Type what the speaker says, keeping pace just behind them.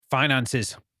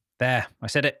Finances. There, I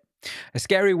said it. A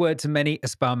scary word to many a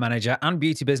spa manager and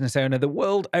beauty business owner the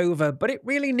world over, but it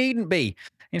really needn't be.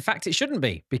 In fact, it shouldn't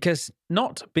be, because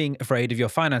not being afraid of your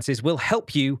finances will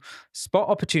help you spot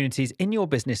opportunities in your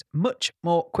business much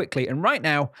more quickly. And right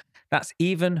now, that's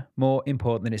even more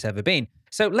important than it's ever been.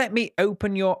 So let me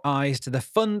open your eyes to the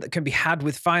fun that can be had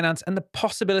with finance and the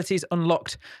possibilities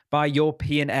unlocked by your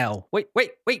P&L. Wait, where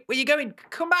are you going?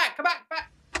 Come back.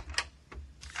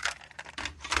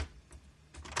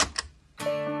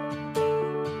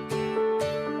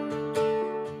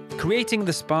 Creating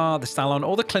the spa, the salon,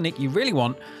 or the clinic you really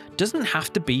want doesn't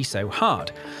have to be so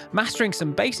hard. Mastering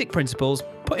some basic principles,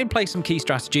 put in place some key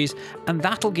strategies, and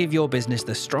that'll give your business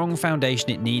the strong foundation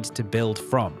it needs to build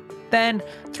from. Then,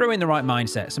 throw in the right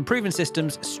mindset, some proven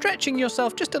systems, stretching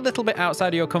yourself just a little bit outside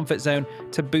of your comfort zone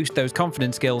to boost those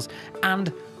confidence skills,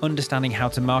 and understanding how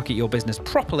to market your business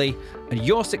properly, and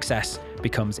your success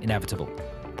becomes inevitable.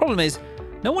 Problem is,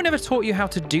 no one ever taught you how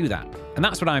to do that, and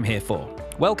that's what I'm here for.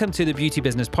 Welcome to the Beauty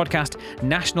Business Podcast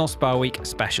National Spa Week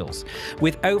Specials.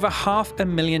 With over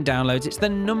 500,000 downloads, it's the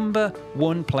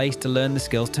 #1 place to learn the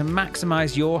skills to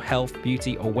maximize your health,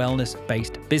 beauty, or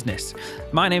wellness-based business.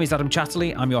 My name is Adam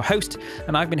Chatterley, I'm your host,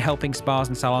 and I've been helping spas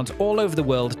and salons all over the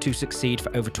world to succeed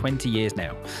for over 20 years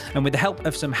now. And with the help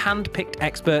of some hand-picked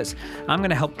experts, I'm going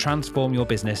to help transform your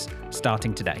business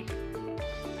starting today.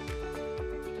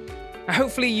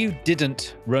 Hopefully you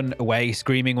didn't run away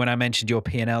screaming when I mentioned your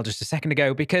P&L just a second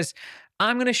ago, because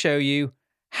I'm going to show you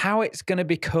how it's going to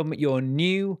become your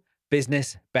new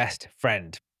business best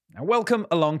friend. Now, welcome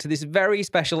along to this very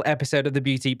special episode of the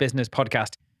Beauty Business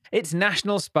Podcast. It's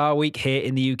National Spa Week here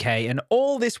in the UK, and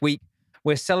all this week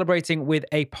we're celebrating with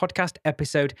a podcast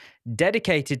episode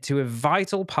dedicated to a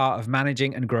vital part of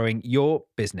managing and growing your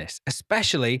business,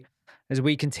 especially as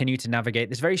we continue to navigate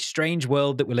this very strange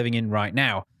world that we're living in right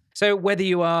now. So whether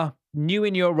you are new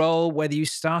in your role, whether you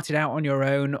started out on your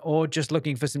own, or just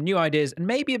looking for some new ideas and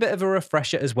maybe a bit of a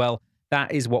refresher as well,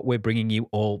 that is what we're bringing you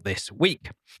all this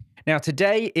week. Now,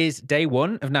 today is day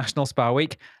one of National Spa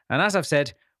Week. And as I've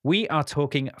said, we are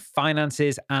talking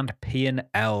finances and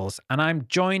P&Ls. And I'm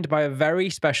joined by a very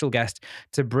special guest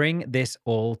to bring this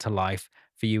all to life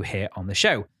for you here on the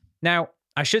show. Now,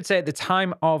 I should say at the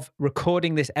time of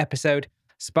recording this episode,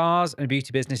 spas and beauty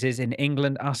businesses in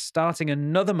England are starting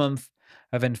another month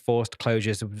of enforced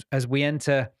closures as we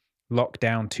enter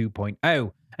lockdown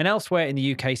 2.0. And elsewhere in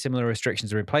the UK, similar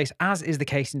restrictions are in place, as is the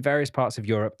case in various parts of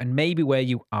Europe and maybe where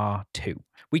you are too.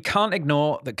 We can't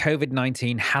ignore that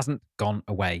COVID-19 hasn't gone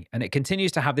away, and it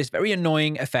continues to have this very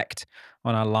annoying effect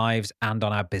on our lives and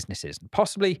on our businesses.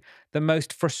 Possibly the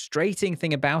most frustrating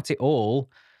thing about it all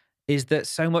is that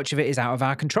so much of it is out of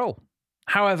our control.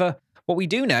 However, what we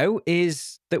do know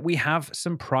is that we have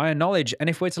some prior knowledge. And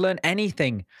if we're to learn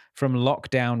anything from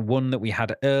lockdown 1 that we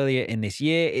had earlier in this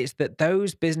year, it's that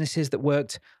those businesses that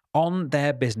worked on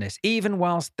their business, even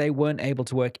whilst they weren't able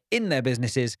to work in their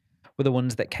businesses, were the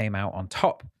ones that came out on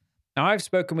top. Now, I've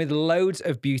spoken with loads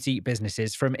of beauty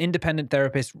businesses, from independent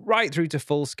therapists right through to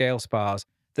full-scale spas,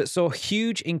 that saw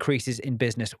huge increases in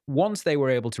business once they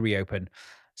were able to reopen.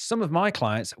 Some of my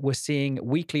clients were seeing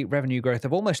weekly revenue growth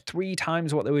of almost 3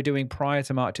 times what they were doing prior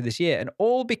to March of this year, and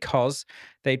all because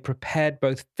they'd prepared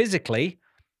both physically,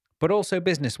 but also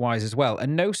business-wise as well.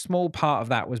 And no small part of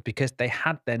that was because they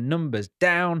had their numbers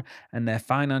down and their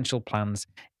financial plans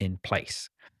in place.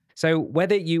 So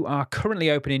whether you are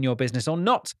currently open in your business or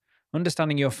not,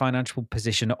 understanding your financial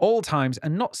position at all times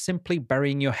and not simply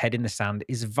burying your head in the sand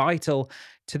is vital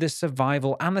to the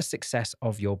survival and the success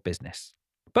of your business.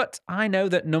 But I know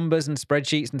that numbers and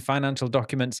spreadsheets and financial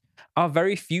documents are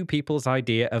very few people's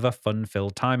idea of a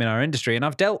fun-filled time in our industry, and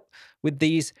I've dealt with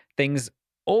these things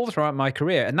all throughout my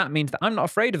career, and that means that I'm not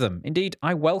afraid of them. Indeed,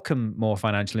 I welcome more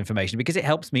financial information because it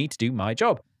helps me to do my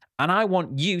job, and I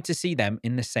want you to see them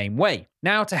in the same way.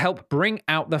 Now, to help bring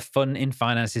out the fun in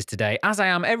finances today, as I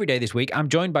am every day this week, I'm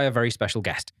joined by a very special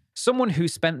guest. Someone who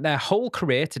spent their whole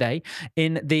career today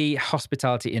in the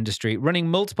hospitality industry, running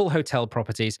multiple hotel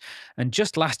properties, and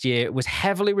just last year was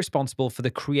heavily responsible for the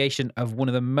creation of one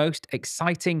of the most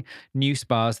exciting new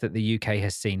spas that the UK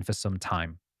has seen for some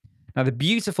time. Now, the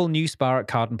beautiful new spa at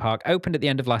Carden Park opened at the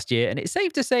end of last year, and it's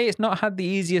safe to say it's not had the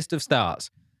easiest of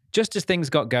starts. Just as things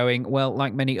got going, well,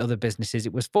 like many other businesses,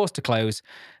 it was forced to close,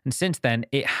 and since then,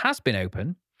 it has been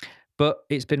open, but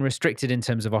it's been restricted in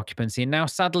terms of occupancy. And now,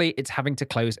 sadly, it's having to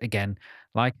close again,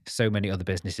 like so many other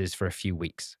businesses, for a few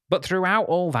weeks. But throughout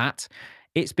all that,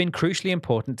 it's been crucially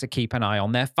important to keep an eye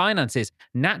on their finances.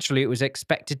 Naturally, it was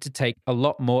expected to take a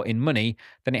lot more in money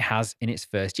than it has in its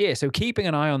first year. So keeping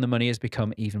an eye on the money has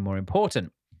become even more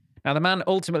important. Now, the man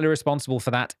ultimately responsible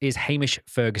for that is Hamish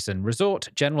Ferguson, Resort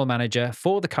General Manager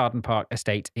for the Carden Park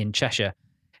Estate in Cheshire,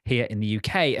 here in the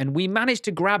UK. And we managed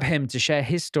to grab him to share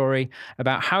his story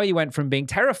about how he went from being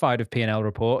terrified of P&L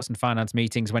reports and finance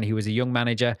meetings when he was a young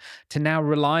manager to now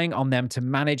relying on them to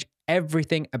manage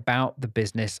everything about the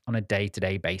business on a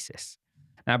day-to-day basis.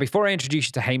 Now, before I introduce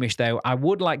you to Hamish, though, I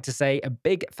would like to say a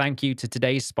big thank you to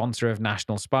today's sponsor of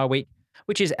National Spa Week,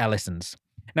 which is Ellison's.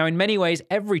 Now, in many ways,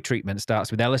 every treatment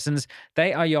starts with Ellison's.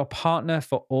 They are your partner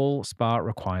for all spa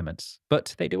requirements,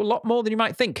 but they do a lot more than you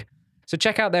might think. So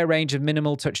check out their range of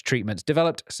minimal touch treatments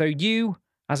developed so you,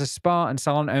 as a spa and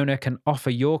salon owner, can offer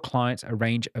your clients a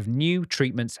range of new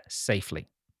treatments safely.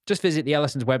 Just visit the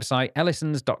Ellison's website,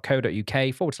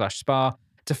 ellisons.co.uk/spa,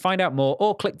 to find out more,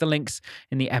 or click the links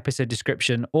in the episode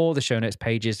description or the show notes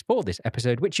pages for this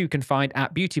episode, which you can find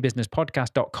at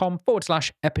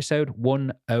beautybusinesspodcast.com/episode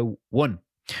 101.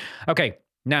 Okay,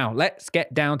 now let's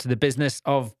get down to the business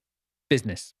of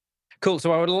business. Cool.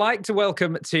 So I would like to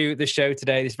welcome to the show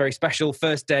today, this very special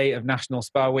first day of National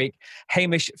Spa Week,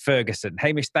 Hamish Ferguson.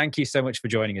 Hamish, thank you so much for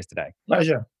joining us today.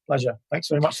 Pleasure. Thanks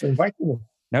very much for inviting me.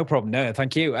 No problem. No,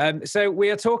 thank you. So we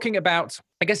are talking about,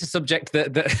 I guess, a subject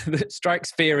that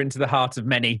strikes fear into the heart of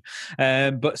many,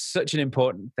 but such an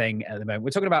important thing at the moment. We're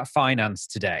talking about finance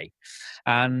today.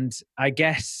 And I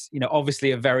guess,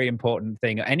 obviously a very important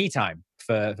thing at any time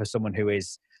for someone who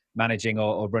is managing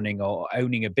or running or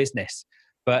owning a business.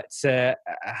 But I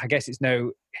guess it's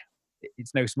no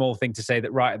small thing to say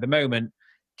that right at the moment,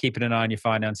 keeping an eye on your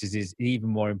finances is even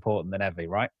more important than ever,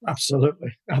 right?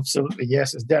 Absolutely.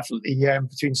 Yes, it's definitely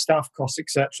between staff costs,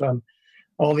 etc., and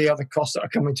all the other costs that are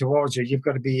coming towards you. You've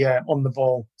got to be on the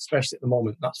ball, especially at the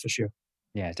moment. That's for sure.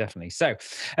 Yeah, definitely. So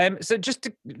just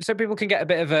so people can get a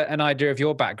bit of an idea of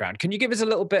your background, can you give us a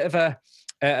little bit of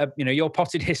your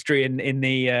potted history in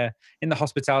the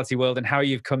hospitality world and how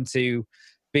you've come to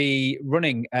be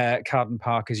running Carden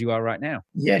Park as you are right now?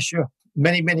 Yeah, sure.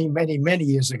 Many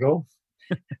years ago,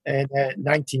 in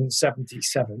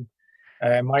 1977,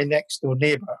 my next door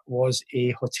neighbour was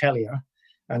a hotelier,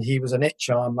 and he was an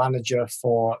HR manager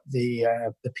for the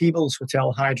Peebles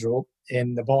Hotel Hydro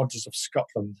in the borders of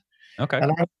Scotland. Okay.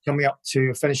 And I was coming up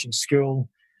to finishing school,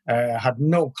 had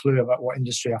no clue about what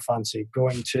industry I fancied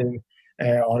going to,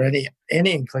 or any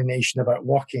inclination about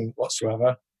working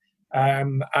whatsoever.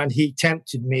 And he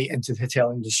tempted me into the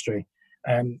hotel industry.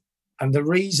 And the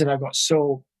reason I got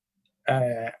so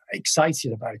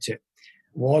excited about it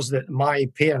was that my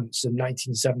parents in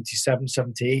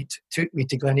 1977-78 took me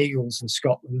to Gleneagles in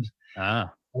Scotland.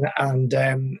 And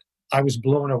I was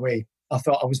blown away. I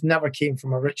thought I never came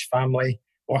from a rich family,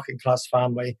 working class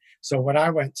family. So when I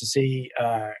went to see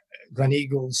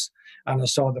Gleneagles and I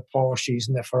saw the Porsches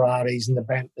and the Ferraris and the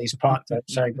Bentleys parked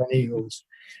outside Gleneagles,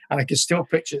 and I can still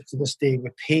picture it to this day.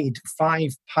 We paid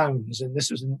 £5, and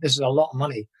this is a lot of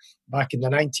money back in the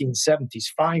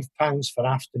 1970s. £5 for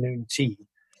afternoon tea,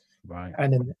 right?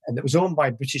 And it was owned by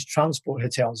British Transport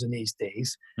Hotels in these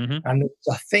days. Mm-hmm. And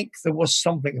I think there was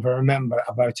something, if I remember,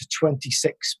 about a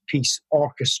 26-piece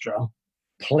orchestra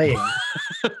playing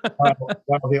while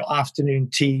the afternoon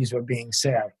teas were being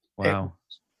served. Wow.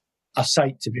 A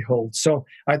sight to behold. So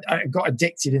I got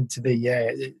addicted into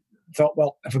the thought,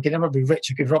 well, if I could ever be rich,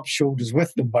 I could rub shoulders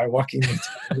with them by working in the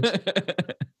industry.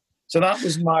 So that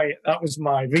was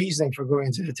my reasoning for going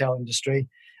into the hotel industry.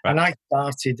 Right. And I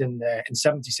started in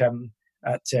 77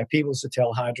 at Peebles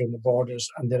Hotel Hydro in the Borders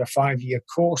and did a 5-year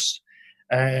course.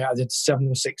 I did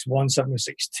 706-1,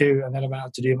 706-2, and then I went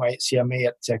on to do my CMA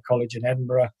at college in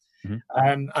Edinburgh. Mm-hmm.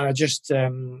 And I just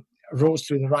rose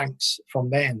through the ranks from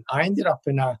then. I ended up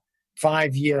in a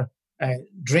 5-year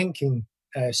drinking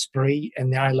spree in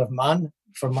the Isle of Man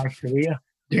for my career,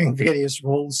 doing various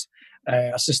roles,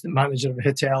 assistant manager of a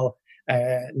hotel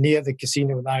near the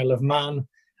casino in the Isle of Man,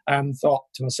 and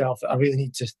thought to myself that I really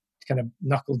need to kind of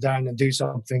knuckle down and do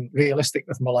something realistic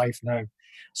with my life now.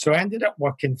 So I ended up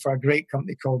working for a great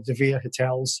company called De Vere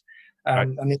Hotels,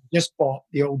 and they just bought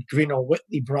the old Greenough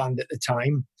Whitley brand at the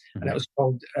time, and it was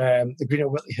called the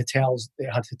Greenough Whitley Hotels. They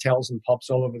had hotels and pubs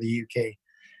all over the UK.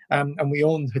 And we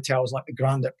owned hotels like the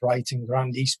Grand at Brighton,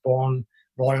 Grand Eastbourne,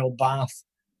 Royal Bath,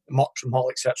 Mottram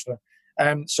Hall, etc.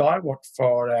 So I worked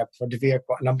for De Vere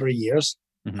quite a number of years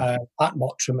at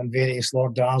Mottram and various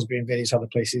Lord Darsby and various other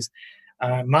places.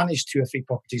 Managed 2 or 3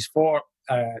 properties for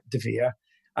De Vere.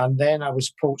 And then I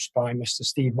was poached by Mr.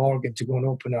 Steve Morgan to go and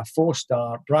open a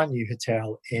 4-star brand new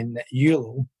hotel in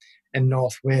Ewell in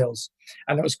North Wales.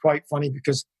 And it was quite funny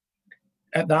because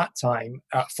at that time,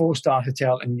 a 4-star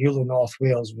hotel in Ewell, North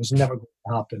Wales was never going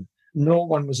to happen. No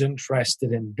one was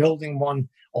interested in building one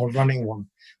or running one.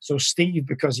 So Steve,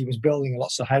 because he was building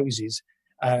lots of houses,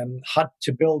 had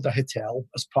to build a hotel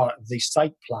as part of the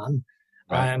site plan,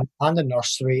 Right. and a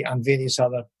nursery and various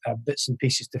other bits and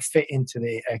pieces to fit into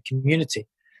the community.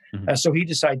 Mhm. So he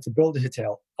decided to build a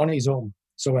hotel on his own.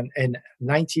 So in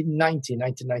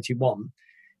 1991,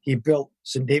 he built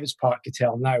St David's Park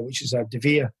Hotel now, which is a De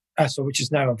Vere, which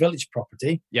is now a village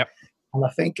property. Yep. And I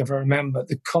think, if I remember,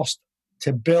 the cost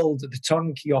to build the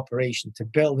turnkey operation, to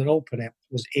build and open it,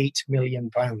 was £8 million,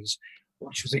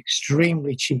 which was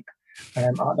extremely cheap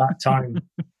at that time.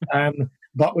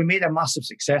 But we made a massive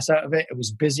success out of it. It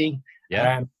was busy.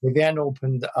 Yeah. We then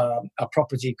opened a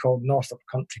property called Northup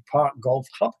Country Park Golf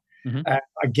Club,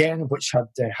 again, which had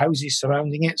houses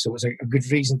surrounding it. So it was a good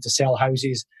reason to sell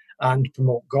houses and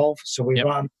promote golf. So we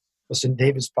ran the St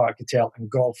David's Park Hotel and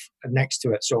golf next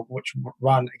to it, so which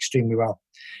ran extremely well.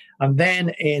 And then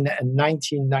in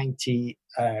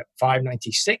 1995,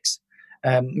 96,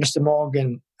 Mr.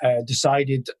 Morgan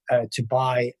decided to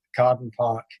buy Carden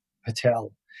Park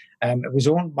Hotel. It was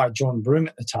owned by John Broome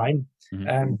at the time,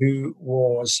 who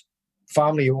was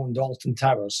family-owned Alton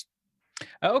Towers.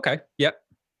 Oh, okay. Yep.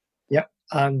 Yep.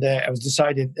 And it was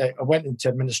decided, I went into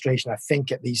administration, I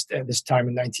think, at this time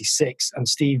in 96, and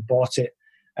Steve bought it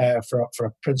for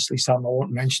a princely sum. I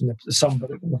won't mention the sum,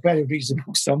 but it was a very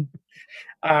reasonable sum.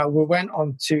 We went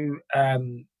on to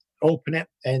open it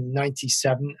in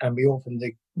 97, and we opened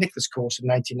the Nicholas Course in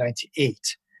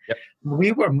 1998. Yep.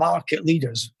 We were market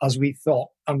leaders, as we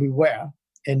thought, and we were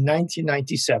in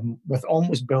 1997, with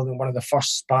almost building one of the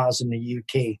first spas in the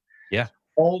UK. Yeah.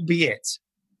 Albeit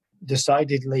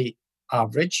decidedly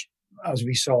average, as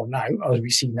we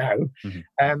see now.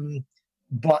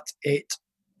 But it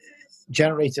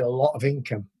generated a lot of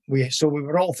income. We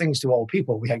were all things to all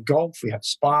people. We had golf, we had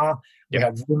spa, we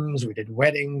had rooms, we did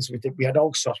weddings, we had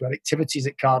all sorts. We had activities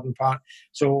at Carden Park.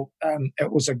 So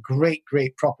it was a great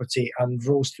property and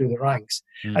rose through the ranks.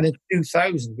 And in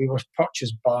 2000, we were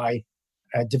purchased by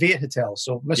De Vere Hotel.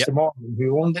 So Mr. Morgan,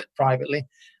 who owned it privately,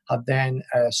 had then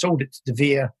sold it to De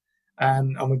Vere,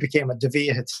 and we became a De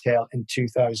Vere Hotel in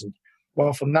 2000.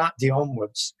 Well, from that day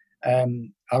onwards,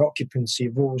 our occupancy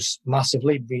rose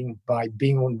massively, being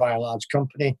owned by a large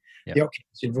company. Yep. The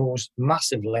occupancy rose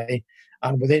massively,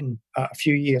 and within a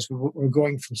few years, we were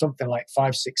going from something like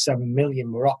 5, 6, 7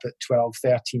 million. We're up at 12,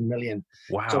 13 million.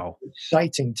 Wow! So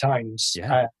exciting times,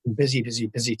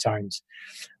 busy times.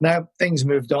 Now things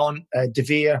moved on. De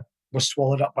Vere was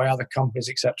swallowed up by other companies,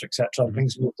 etc., etc.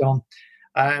 Things moved on,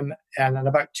 and in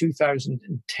about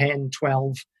 2010,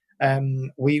 12.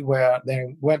 We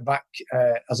went back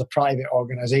as a private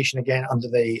organisation again under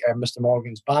the Mr.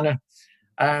 Morgan's banner,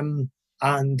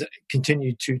 and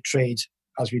continued to trade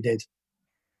as we did.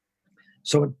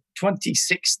 So in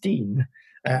 2016,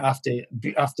 after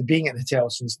being at the hotel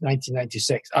since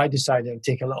 1996, I decided I'd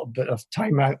take a little bit of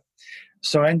time out.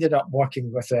 So I ended up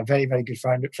working with a very, very good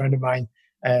friend of mine,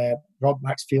 Rob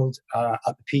Maxfield, at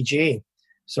the PGA.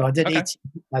 So I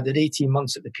did 18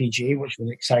 months at the PGA, which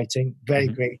was exciting. Very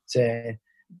great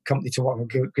company to work with,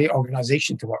 great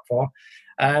organisation to work for.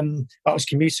 I was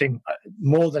commuting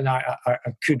more than I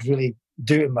could really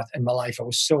do in my life. I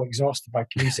was so exhausted by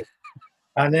commuting.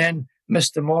 And then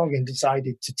Mr. Morgan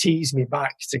decided to tease me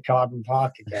back to Carden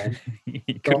Park again.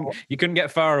 You couldn't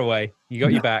get far away. You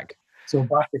got you back. So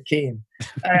back I came.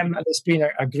 And it's been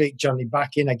a great journey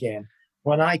back in again.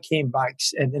 When I came back,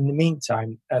 and in the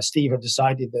meantime, Steve had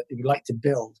decided that he would like to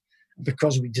build,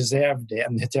 because we deserved it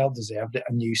and the hotel deserved it,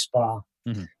 a new spa.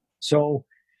 So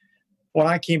when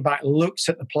I came back, looked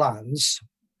at the plans,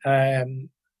 in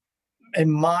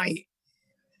my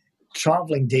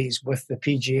traveling days with the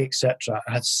PGA, etc.,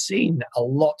 I had seen a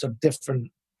lot of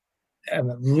different,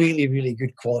 really, really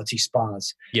good quality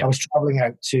spas. I was traveling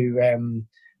out to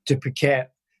Phuket.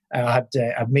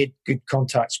 I'd made good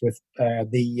contacts with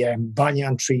the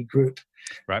Banyan Tree Group.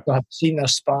 Right. So I'd seen their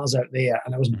spas out there,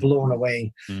 and I was blown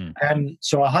away.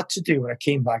 So I had to do, when I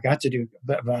came back, I had to do a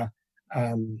bit of a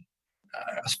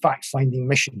fact-finding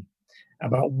mission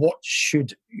about what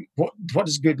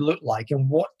does good look like, and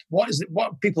what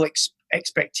are people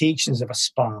expectations of a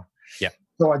spa. Yeah.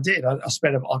 So I did. I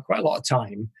spent quite a lot of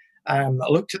time. I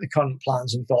looked at the current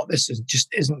plans and thought, this just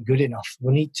isn't good enough.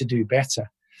 We need to do better.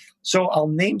 So I'll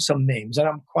name some names, and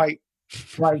I'm quite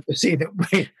proud to say that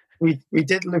we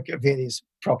did look at various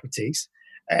properties.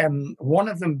 One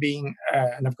of them being,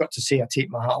 and I've got to say I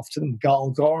take my hat off to them,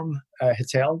 Galgorm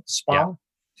Hotel Spa.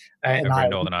 In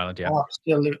Northern Ireland,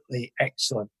 absolutely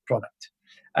excellent product.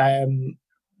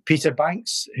 Peter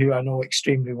Banks, who I know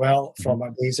extremely well from my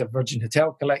days of Virgin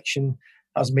Hotel Collection,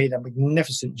 has made a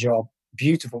magnificent job.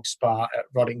 Beautiful spa at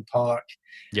Rudding Park.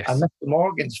 Yes. And Mr.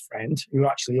 Morgan's friend, who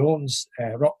actually owns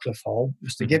Rockcliffe Hall,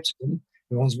 Mr. Gibson,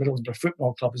 who owns Middlesbrough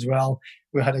Football Club as well.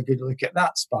 We had a good look at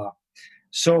that spa.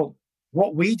 So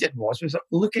what we did was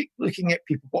looking at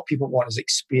people, what people want as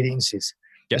experiences.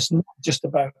 Yep. It's not just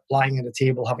about lying at a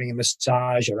table, having a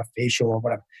massage or a facial or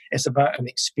whatever. It's about an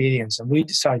experience. And we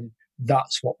decided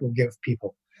that's what we'll give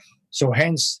people. So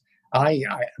hence,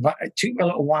 it took me a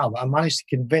little while, but I managed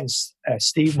to convince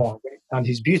Steve Morgan and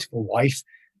his beautiful wife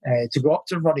to go up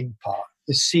to Rudding Park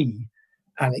to see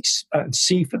and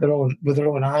see with their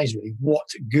own eyes really what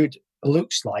good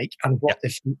looks like and what the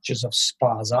features of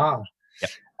spas are.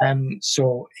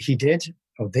 So he did,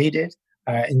 or they did,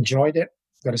 enjoyed it.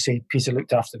 Got to say, Peter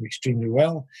looked after them extremely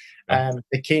well.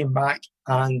 They came back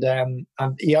and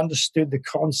he understood the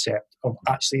concept of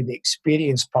actually the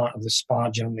experience part of the spa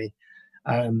journey.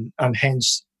 And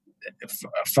hence,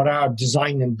 for our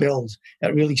design and build,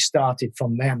 it really started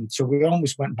from them. So we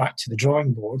almost went back to the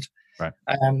drawing board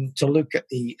to look at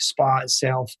the spa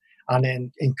itself and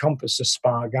then encompass the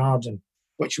spa garden,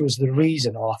 which was the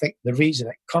reason, or I think the reason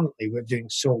that currently we're doing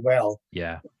so well.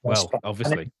 Yeah, well,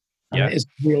 obviously. And it is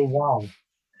real wow.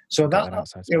 So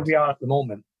that's where we are at the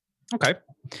moment. Okay.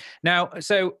 Now,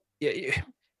 so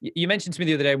you mentioned to me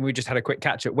the other day when we just had a quick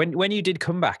catch up, when you did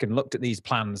come back and looked at these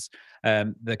plans,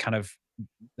 the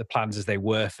plans as they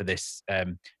were for this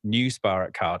new spa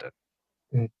at Carden,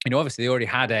 obviously they already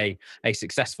had a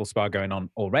successful spa going on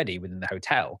already within the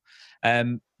hotel.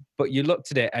 But you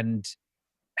looked at it, and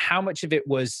how much of it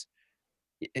was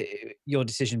your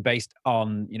decision based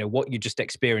on what you just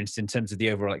experienced in terms of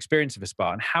the overall experience of a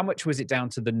spa, and how much was it down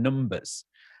to the numbers,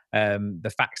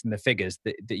 the facts and the figures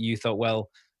that you thought,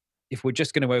 well, if we're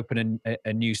just going to open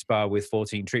a new spa with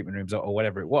 14 treatment rooms or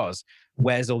whatever it was,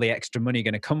 where's all the extra money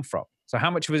going to come from? So how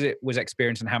much was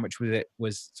experience and how much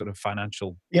was sort of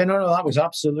financial? Yeah, no, that was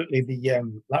absolutely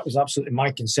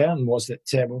my concern, was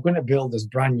that we're going to build this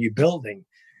brand new building.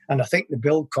 And I think the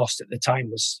build cost at the time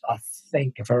was, I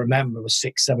think, if I remember, was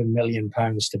 £6-7 million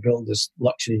to build this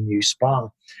luxury new spa.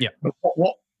 Yeah. But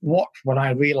what when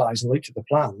I realised and looked at the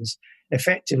plans,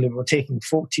 effectively we're taking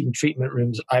 14 treatment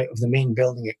rooms out of the main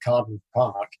building at Carden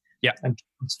Park and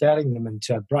transferring them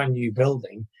into a brand new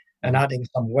building and adding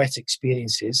some wet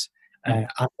experiences and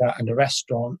a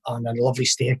restaurant and a lovely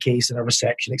staircase and a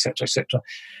reception, etc., etc.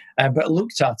 But I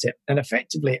looked at it, and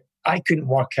effectively I couldn't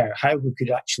work out how we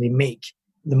could actually make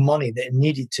the money that it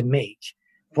needed to make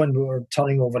when we were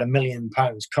turning over £1 million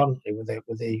currently with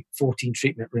the 14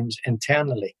 treatment rooms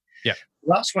internally. Yeah.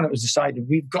 That's when it was decided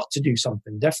we've got to do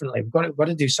something differently. We've got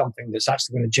to do something that's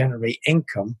actually going to generate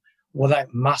income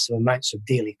without massive amounts of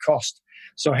daily cost.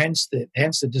 So hence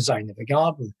the design of the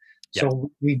garden. Yeah.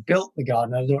 So we built the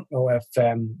garden. I don't know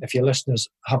if your listeners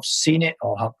have seen it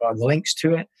or have the links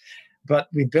to it, but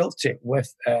we built it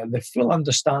with the full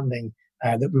understanding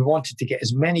that we wanted to get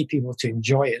as many people to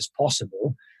enjoy it as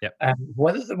possible. Yep.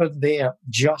 Whether they were there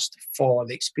just for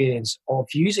the experience of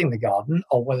using the garden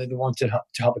or whether they wanted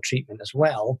to have a treatment as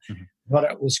well. Mm-hmm. But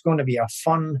it was going to be a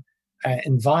fun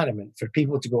environment for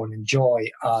people to go and enjoy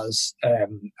as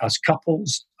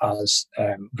couples, as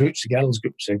groups of girls,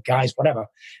 groups of guys, whatever.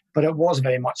 But it was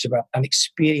very much about an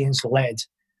experience-led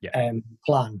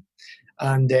plan.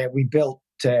 And we built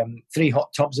 3 hot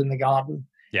tubs in the garden.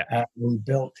 Yeah. We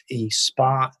built a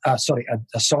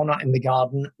sauna in the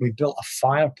garden. We built a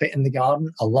fire pit in the garden,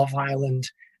 a Love Island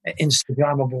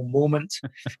Instagrammable moment,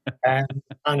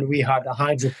 and we had a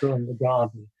hydro pool in the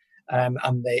garden,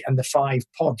 and the 5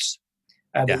 pods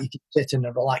that you could sit in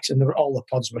and relax. And all the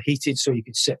pods were heated, so you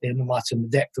could sit there no matter in the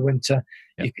deck for winter.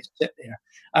 Yeah. You could sit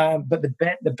there. But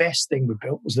the best thing we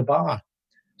built was the bar.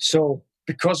 So,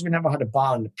 because we never had a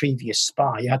bar in the previous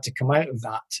spa, you had to come out of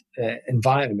that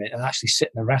environment and actually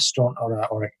sit in a restaurant or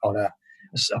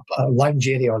a lounge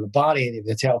area or the bar area of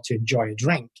the hotel to enjoy a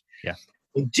drink. Yeah.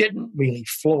 It didn't really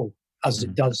flow as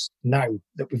it does now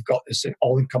that we've got this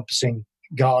all-encompassing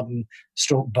garden,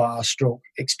 stroke bar, stroke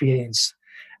experience.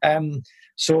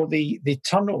 So the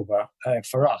turnover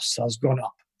for us has gone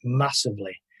up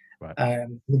massively. Right.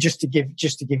 Just to give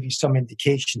you some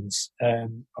indications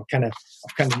of kind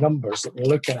of numbers that we're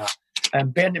looking at.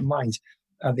 Bearing in mind,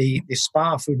 the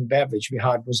spa food and beverage we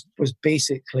had was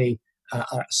basically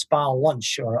a spa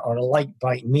lunch or a light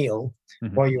bite meal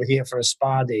while you were here for a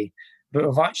spa day. But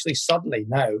we've actually suddenly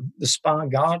now the spa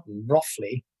garden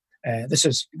roughly. This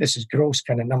is gross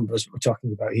kind of numbers that we're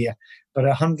talking about here, but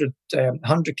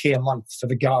 100K a month for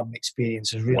the garden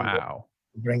experience is really what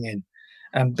we bring in.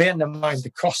 And bearing in mind the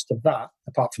cost of that,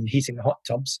 apart from heating the hot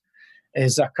tubs,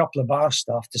 is a couple of bar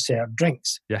staff to serve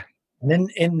drinks. Yeah. And then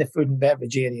in the food and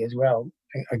beverage area as well,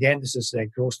 again, this is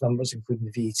gross numbers, including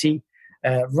the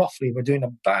VAT, roughly we're doing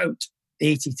about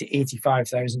 £80,000 to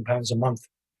 £85,000 a month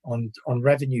on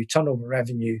revenue, turnover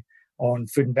revenue on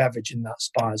food and beverage in that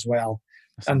spa as well.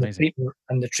 That's And amazing.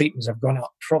 the treatments have gone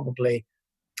up probably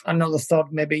another third,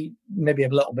 maybe a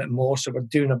little bit more. So we're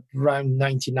doing around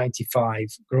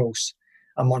 90-95 gross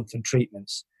a month on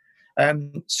treatments.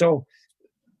 So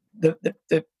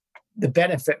the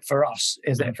benefit for us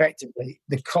is that effectively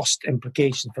the cost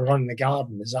implication for running the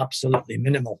garden is absolutely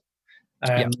minimal.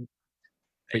 But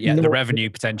yeah, the revenue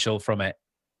potential from it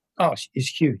is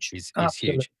huge. Is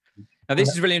huge. Now, this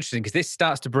is really interesting because this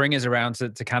starts to bring us around to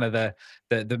kind of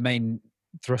the main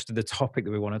thrust of the topic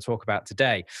that we want to talk about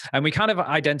today. And we kind of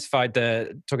identified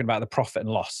talking about the profit and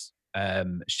loss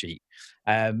sheet.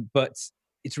 But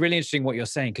it's really interesting what you're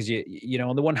saying, because you know,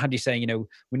 on the one hand, you're saying, you know,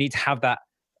 we need to have that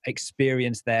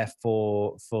experience there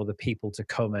for the people to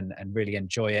come and really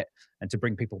enjoy it and to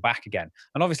bring people back again.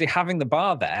 And obviously having the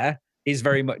bar there is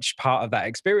very much part of that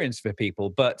experience for people,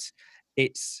 but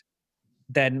it's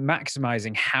then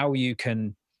maximizing how you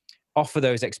can offer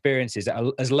those experiences at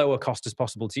as low a cost as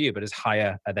possible to you, but as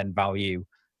higher a then value,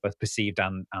 both perceived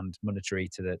and monetary,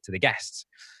 to the guests.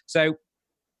 So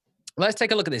let's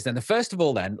take a look at this then. The first of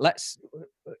all, then, let's,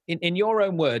 in your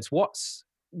own words, what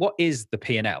is the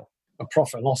P&L? A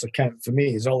profit and loss account for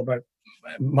me is all about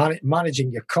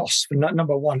managing your costs.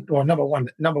 Number one,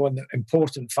 the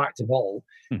important fact of all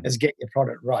is get your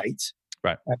product right.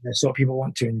 Right. So people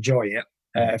want to enjoy it.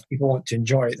 If people want to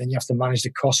enjoy it, then you have to manage the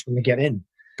cost when they get in.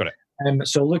 Got it.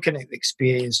 So looking at the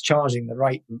experience, charging the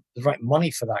right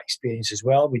money for that experience as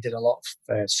well. We did a lot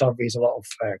of surveys, a lot of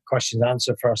questions and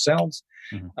answer for ourselves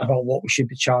about what we should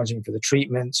be charging for the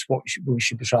treatments, what we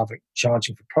should be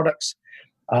charging for products,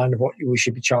 and what we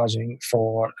should be charging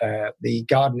for the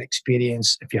garden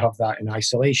experience if you have that in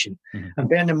isolation. And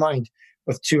bearing in mind,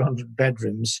 with 200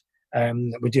 bedrooms,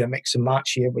 we do a mix and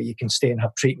match here where you can stay and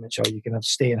have treatments, or you can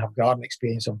stay and have garden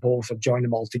experience, or both, or join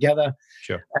them all together.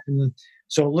 Sure.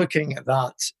 So looking at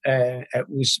that, it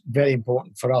was very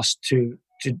important for us to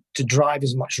drive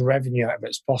as much revenue out of it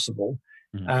as possible,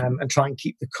 and try and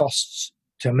keep the costs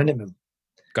to a minimum.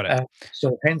 Got it.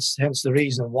 So hence the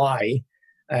reason why,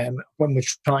 when we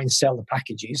try and sell the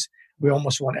packages, we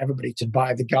almost want everybody to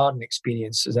buy the garden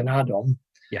experience as an add-on.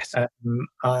 Yes.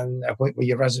 And when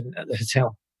you're resident at the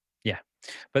hotel. Yeah.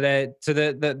 But so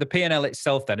the P&L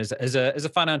itself then is a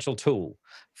financial tool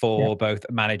for both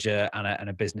a manager and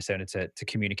a business owner to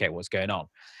communicate what's going on.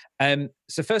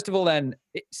 So first of all, then,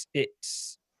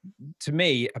 it's to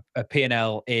me, a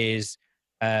P&L is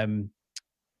a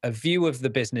view of the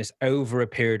business over a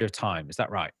period of time. Is that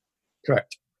right?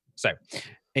 Correct. So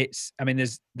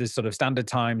there's sort of standard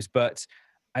times, but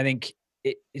I think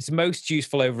it's most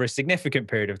useful over a significant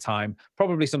period of time,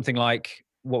 probably something like,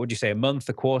 what would you say, a month,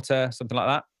 a quarter, something like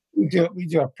that? We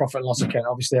do a profit and loss account,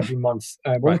 obviously, every month.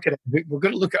 We're going to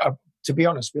look at to be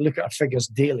honest, we look at our figures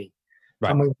daily.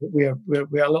 Right. And we're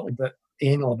a little bit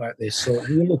anal about this. So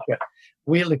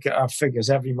we look at our figures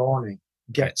every morning,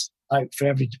 gets out for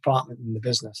every department in the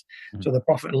business. So the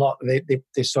profit and loss,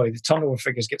 the turnover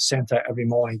figures get sent out every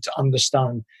morning to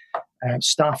understand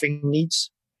staffing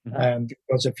needs.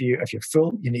 Because if you're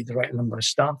full, you need the right number of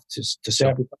staff to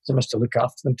serve your customers, to look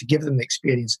after them, to give them the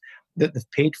experience that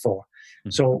they've paid for.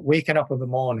 So waking up in the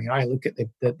morning, I look at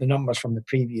the numbers from the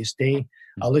previous day.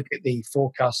 I look at the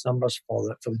forecast numbers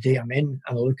for the day I'm in,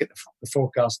 and I look at the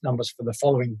forecast numbers for the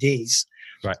following days,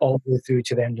 all the way through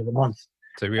to the end of the month.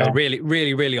 So we are really,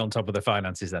 really, really on top of the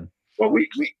finances then. Well,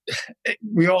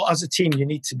 we all, as a team, you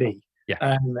need to be.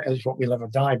 Yeah. Is what we live or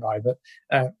die by. But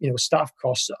staff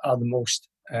costs are the most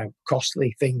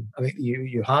costly thing I think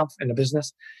you have in a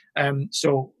business.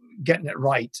 So getting it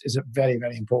right is very,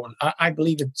 very important. I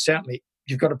believe that certainly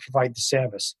you've got to provide the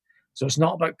service. So it's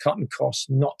not about cutting costs,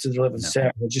 not to deliver the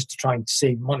service, just to try and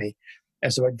save money.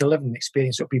 It's about delivering the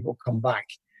experience so people come back.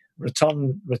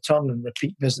 Return and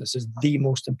repeat business is the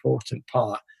most important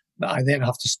part that I then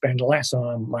have to spend less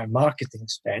on my marketing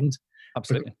spend.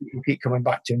 Absolutely. You keep coming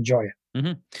back to enjoy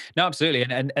it. No, absolutely.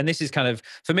 And this is kind of,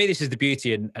 for me, this is the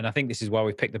beauty. And I think this is why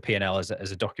we've picked the P&L as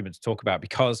a document to talk about,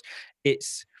 because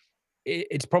it's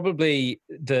probably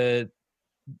the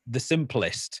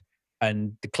simplest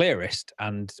and the clearest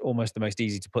and almost the most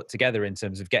easy to put together in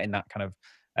terms of getting that kind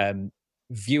of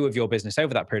view of your business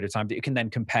over that period of time that you can then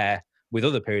compare with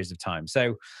other periods of time.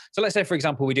 So let's say, for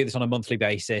example, we do this on a monthly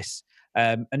basis,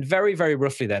 and very, very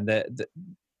roughly then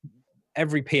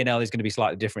every P&L is going to be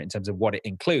slightly different in terms of what it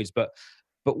includes, but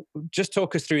just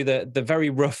talk us through the very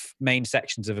rough main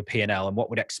sections of a P&L and what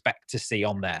we'd expect to see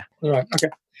on there. All right. Okay.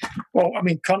 Well, I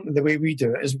mean, currently the way we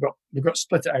do it is we've got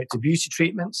split it out to beauty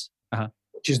treatments,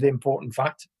 which is the important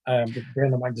fact. But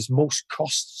bearing in mind, there's most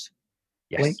costs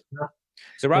linked to that.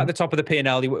 So right at the top of the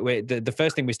P&L, the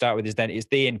first thing we start with is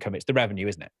the income. It's the revenue,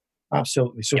 isn't it?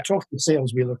 Absolutely. So total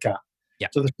sales we look at. Yeah.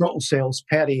 So the total sales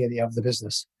per area of the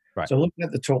business. Right. So looking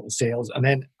at the total sales, and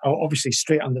then obviously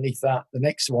straight underneath that, the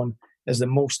next one is the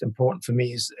most important for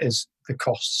me is the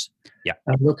costs. Yeah.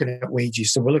 And looking at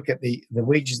wages. So we look at the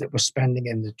wages that we're spending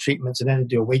in the treatments, and then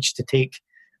do a wage to take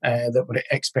that were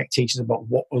expectations about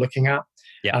what we're looking at.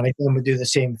 Yeah. And again, we do the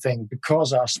same thing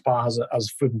because our spa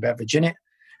has food and beverage in it.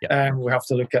 Yeah. We have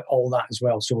to look at all that as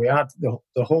well. So we add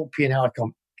the whole P&L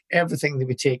account, everything that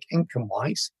we take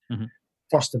income-wise,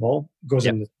 first of all, goes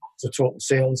in the total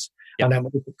sales. And then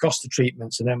we look at cost of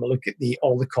treatments, and then we look at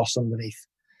all the costs underneath.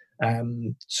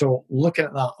 So looking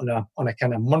at that on a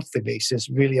kind of monthly basis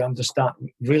really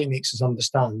makes us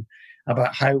understand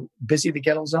about how busy the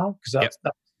girls are, because that's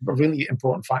a really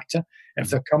important factor. If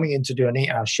they're coming in to do an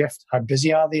 8-hour shift, how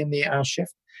busy are they in the 8-hour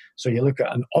shift? So you look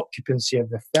at an occupancy of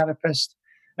the therapist,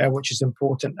 which is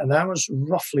important. And ours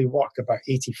roughly work about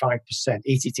 85%,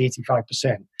 80 to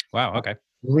 85%. Wow, okay.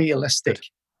 Realistic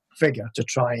figure to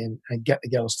try and get the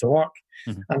girls to work.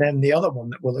 And then the other one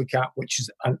that we'll look at, which is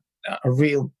a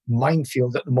real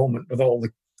minefield at the moment with all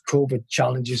the COVID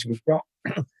challenges we've got,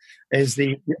 is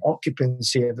the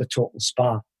occupancy of the total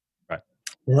spa. Right.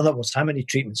 In other words, how many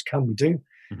treatments can we do?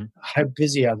 How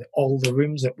busy are all the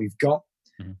rooms that we've got?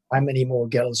 How many more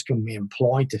girls can we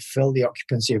employ to fill the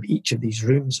occupancy of each of these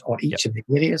rooms or each of the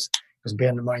areas? Because bear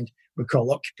in mind, we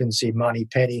call occupancy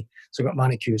mani-pedi. So we've got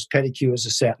manicures, pedicures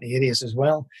in certain areas as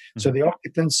well. So the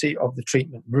occupancy of the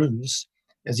treatment rooms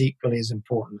is equally as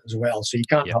important as well. So you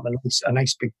can't have a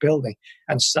nice big building.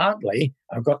 And sadly,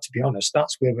 I've got to be honest,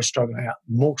 that's where we're struggling at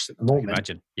most at the moment.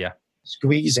 Imagine,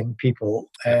 squeezing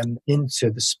people into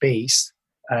the space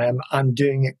and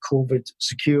doing it COVID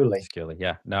securely.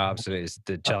 Yeah, no, absolutely. It's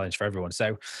the challenge for everyone.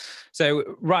 So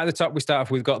right at the top, we start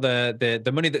off, we've got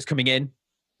the money that's coming in,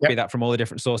 be that from all the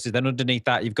different sources. Then underneath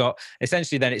that, you've got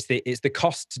essentially then it's the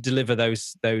cost to deliver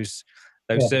those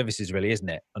services, really, isn't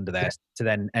it? Under there to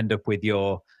then end up with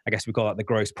your, I guess we call that the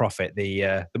gross profit,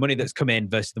 the money that's come in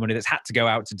versus the money that's had to go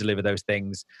out to deliver those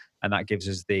things, and that gives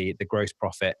us the gross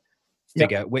profit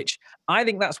figure, which I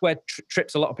think that's where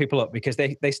trips a lot of people up, because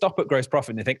they stop at gross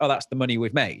profit and they think, oh, that's the money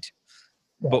we've made.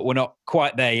 But we're not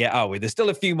quite there yet, are we? There's still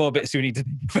a few more bits we need to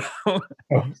think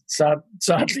about.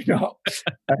 Sadly not.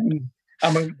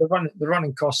 I mean, the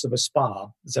running costs of a spa,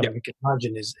 as we can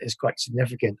imagine, is quite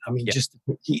significant. I mean, just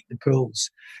to heat the pools.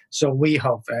 So we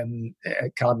have,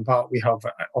 at Carden Park, we have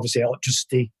obviously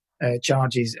electricity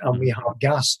charges, and we have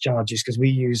gas charges because we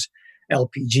use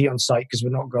LPG on site because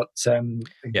we've not got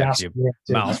gas.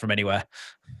 Miles from anywhere.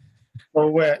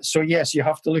 So yes, you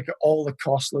have to look at all the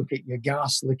costs, look at your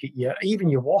gas, look at even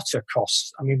your water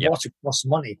costs. I mean, water costs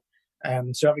money.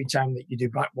 So every time that you do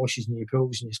backwashes in your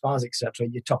pools and your spas, etc.,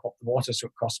 you top up the water, so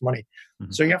it costs money.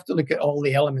 So you have to look at all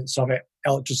the elements of it: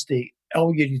 electricity,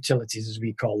 all your utilities, as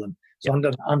we call them. So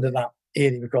under that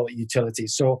area, we call it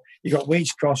utilities. So you got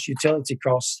wage costs, utility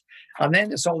costs, and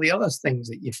then it's all the other things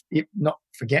that you not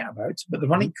forget about. But the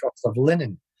running costs of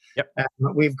linen.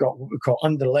 We've got what we call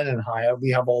under linen hire.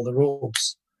 We have all the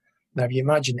robes. Now, if you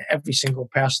imagine every single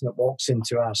person that walks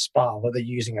into our spa, whether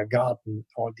using a garden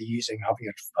or they're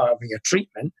having a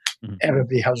treatment,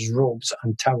 everybody has robes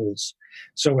and towels.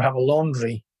 So we have a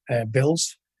laundry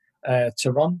bills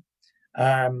to run.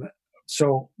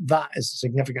 So that is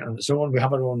significant on its own. We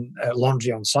have our own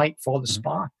laundry on site for the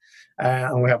spa,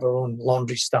 and we have our own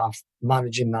laundry staff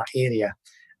managing that area.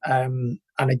 And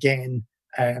again,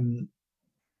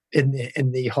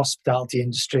 in the hospitality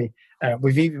industry,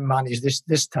 we've even managed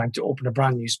this time to open a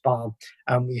brand new spa,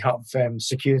 and we have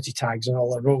security tags on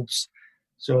all our robes.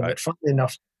 So that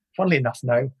funnily enough,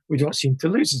 now we don't seem to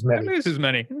lose as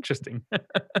many. Interesting.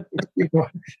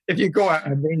 if you go out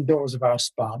our main doors of our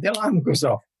spa, the alarm goes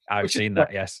off. I've seen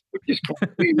that, yes. Which is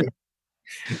completely.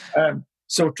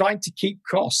 So trying to keep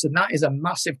costs, and that is a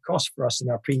massive cost for us in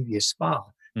our previous spa.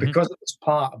 Because it was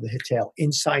part of the hotel,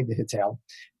 inside the hotel,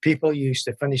 people used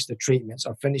to finish the treatments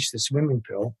or finish the swimming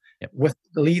pool,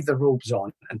 leave the robes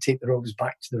on and take the robes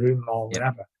back to the room or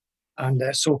whatever. And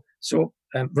so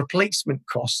replacement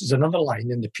costs is another line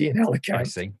in the P&L account. I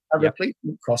see. Our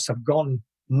replacement costs have gone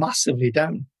massively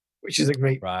down, which is a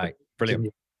great...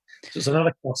 Brilliant. So it's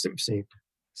another cost that we've saved.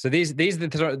 So these are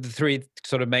the three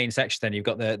sort of main sections. Then you've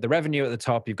got the revenue at the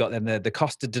top, you've got then the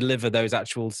cost to deliver those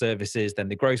actual services, then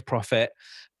the gross profit,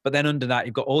 but then under that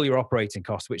you've got all your operating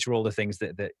costs, which are all the things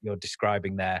that you're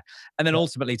describing there, and then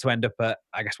ultimately to end up at,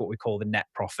 I guess, what we call the net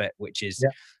profit, which is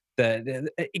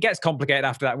it gets complicated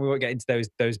after that. We won't get into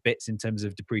those bits in terms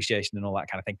of depreciation and all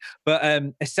that kind of thing. But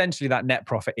essentially, that net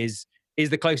profit is is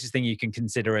the closest thing you can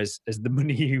consider as the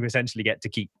money you essentially get to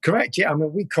keep. Correct. Yeah. I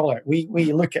mean, we call it. We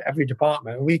look at every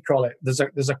department and we call it. There's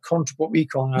a what we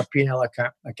call in our P&L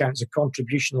accounts a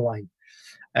contribution line.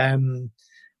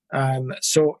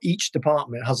 So each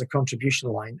department has a contribution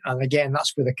line, and again,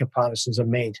 that's where the comparisons are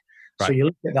made. Right. So you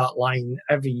look at that line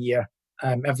every year,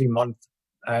 every month,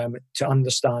 to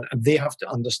understand, and they have to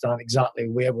understand exactly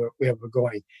where we're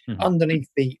going. Mm-hmm. Underneath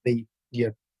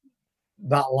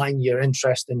that line, your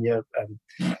interest and your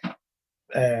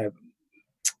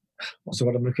what's the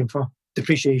word I'm looking for?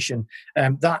 Depreciation.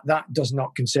 That does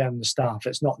not concern the staff.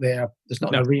 It's not there. There's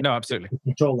not no, absolutely to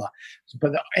control that.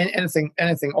 But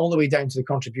anything all the way down to the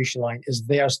contribution line is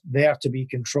there to be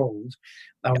controlled,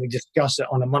 and we discuss it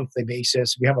on a monthly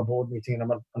basis. We have a board meeting on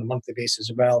a monthly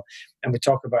basis as well, and we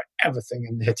talk about everything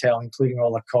in the hotel, including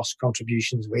all the costs,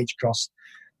 contributions, wage costs,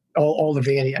 all the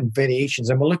variations,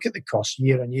 and we'll look at the costs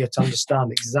year on year to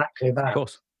understand exactly that. Of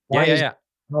course. Why is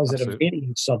Absolutely. it a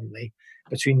variance suddenly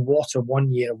between water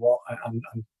one year and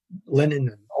linen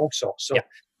and all sorts? So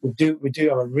we do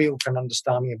have a real kind of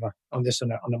understanding on this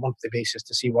on a monthly basis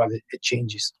to see why it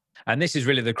changes. And this is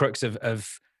really the crux of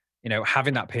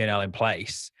having that P&L in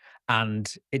place.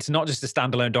 And it's not just a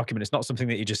standalone document. It's not something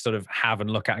that you just sort of have and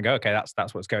look at and go, okay,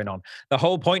 that's what's going on. The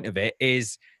whole point of it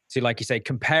is to, like you say,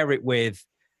 compare it with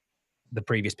the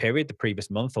previous period, the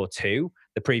previous month or two,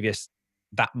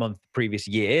 that month, previous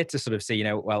year, to sort of see,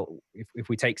 well, if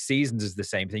we take seasons as the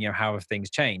same thing, how have things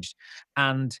changed?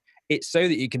 And it's so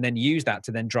that you can then use that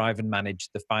to then drive and manage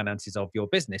the finances of your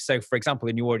business. So, for example,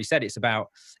 and you already said, it's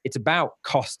about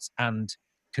costs and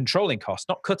controlling costs,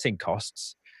 not cutting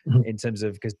costs, mm-hmm. in terms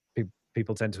of, because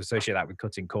people tend to associate that with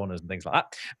cutting corners and things like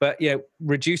that. But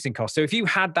reducing costs. So if you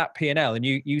had that P&L and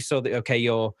you saw that, okay,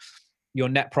 your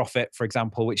net profit, for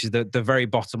example, which is the very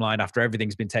bottom line after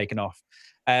everything's been taken off,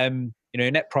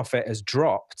 net profit has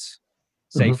dropped,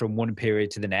 say, mm-hmm. from one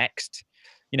period to the next.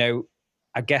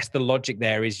 I guess the logic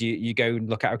there is you go and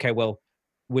look at, okay, well,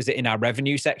 was it in our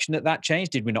revenue section that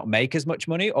changed? Did we not make as much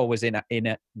money, or was it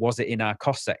in our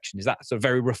cost section? Is that sort of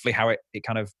very roughly how it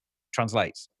kind of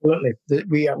translates?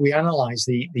 Absolutely. We analyze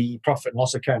the profit and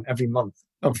loss account every month.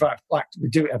 In fact, we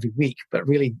do it every week, but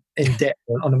really in depth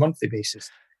on a monthly basis.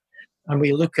 And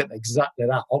we look at exactly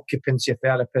that: occupancy of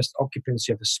therapist,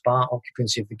 occupancy of the spa,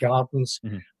 occupancy of the gardens.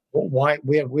 Mm-hmm. Where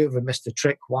have we missed a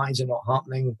trick? Why is it not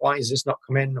happening? Why is this not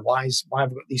come in? Why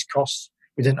have we got these costs?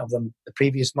 We didn't have them the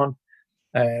previous month.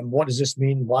 What does this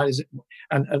mean? Why is it?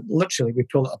 And literally, we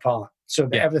pull it apart so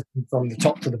that everything from the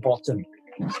top to the bottom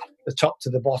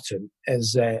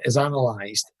is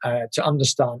analysed to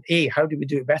understand. How do we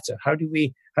do it better? How do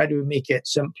we make it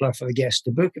simpler for the guests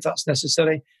to book if that's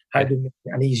necessary? How do we make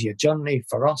it an easier journey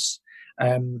for us?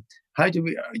 How do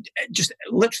we just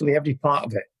literally every part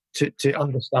of it to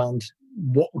understand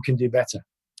what we can do better?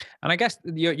 And I guess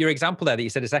your example there that you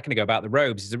said a second ago about the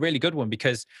robes is a really good one,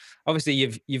 because obviously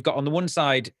you've got on the one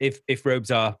side, if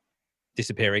robes are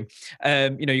disappearing,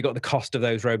 you've got the cost of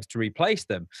those robes to replace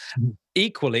them. Mm-hmm.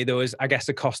 Equally, there was, I guess,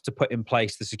 a cost to put in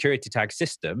place the security tag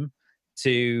system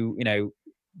to,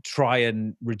 try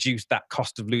and reduce that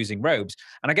cost of losing robes.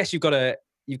 And I guess you've got to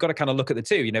kind of look at the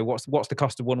two. What's the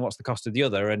cost of one, what's the cost of the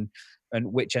other, and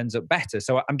which ends up better.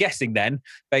 So I'm guessing then,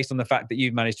 based on the fact that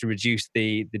you've managed to reduce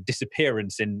the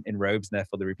disappearance in robes and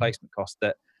therefore the replacement cost,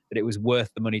 that it was worth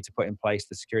the money to put in place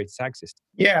the security tag system.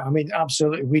 Yeah, I mean,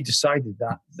 absolutely. We decided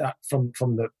that from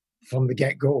the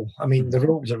get-go. I mean, the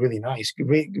robes are really nice,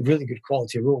 really good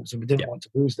quality robes, and we didn't want to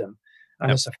lose them.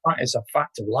 And it's a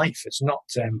fact of life. It's not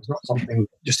something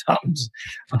that just happens.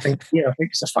 I think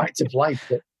it's a fact of life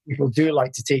that people do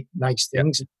like to take nice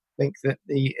things and think that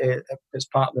it's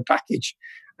part of the package.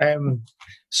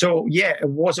 So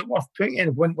was it worth putting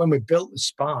in? When we built the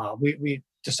spa, we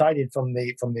decided from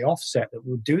the offset that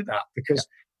we would do that, because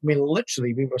I mean,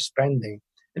 literally, we were spending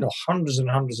hundreds and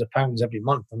hundreds of pounds every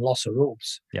month on loss of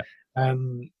robes. Yeah.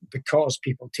 Because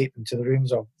people take them to the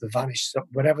rooms of the vanished,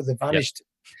 wherever they vanished.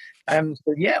 So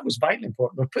it was vitally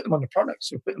important. We put them on the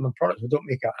products. We don't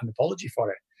make an apology for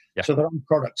it. Yeah. So they're on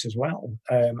products as well,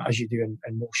 as you do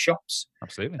in most shops.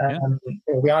 Absolutely.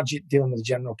 We are dealing with the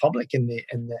general public in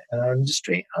our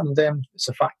industry, and it's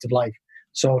a fact of life.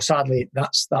 So sadly,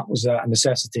 that was a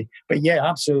necessity. But yeah,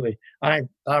 absolutely. I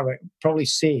probably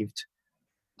saved,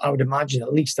 I would imagine,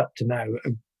 at least up to now,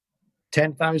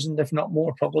 10,000, if not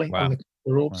more, probably on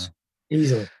the robes,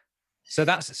 easily. So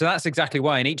that's exactly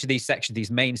why in each of these sections,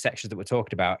 these main sections that we're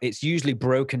talking about, it's usually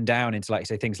broken down into, like,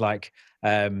 say, things like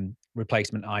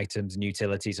replacement items and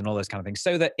utilities and all those kind of things,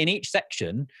 so that in each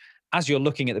section, as you're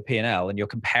looking at the P&L and you're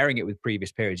comparing it with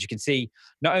previous periods, you can see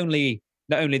not only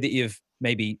that you've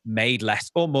maybe made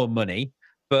less or more money,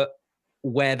 but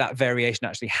where that variation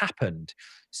actually happened,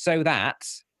 so that,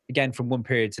 again, from one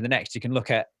period to the next, you can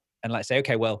look at and let's say,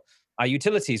 okay, well, our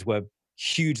utilities were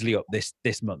hugely up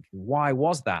this month. Why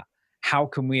was that? How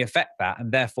can we affect that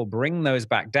and therefore bring those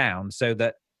back down so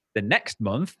that the next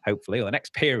month, hopefully, or the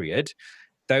next period,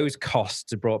 those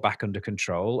costs are brought back under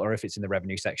control, or if it's in the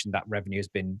revenue section, that revenue has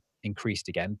been increased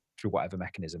again through whatever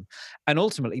mechanism. And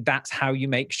ultimately, that's how you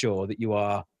make sure that you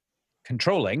are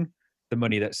controlling the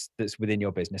money that's within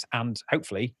your business and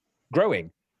hopefully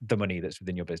growing the money that's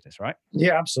within your business, right?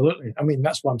 Yeah, absolutely. I mean,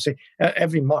 that's what I'm saying.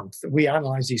 Every month we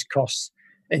analyze these costs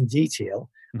in detail.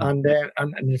 And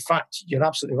in fact, you're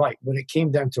absolutely right. When it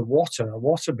came down to water, our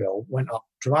water bill went up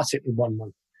dramatically one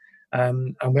month.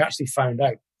 And we actually found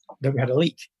out that we had a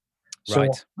leak. So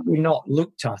we not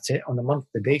looked at it on a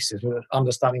monthly basis. We're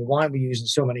understanding why we're using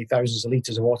so many thousands of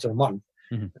litres of water a month.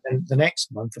 And the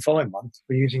next month, the following month,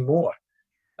 we're using more.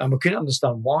 And we couldn't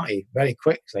understand why. Very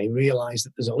quickly realised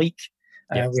that there's a leak.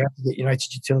 We had to get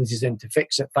United Utilities in to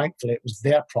fix it. Thankfully, it was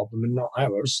their problem and not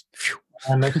ours.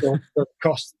 And so the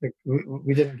cost,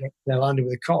 we didn't get landed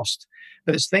with the cost.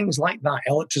 But it's things like that: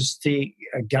 electricity,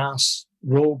 gas,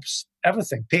 robes,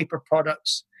 everything, paper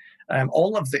products,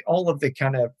 all of the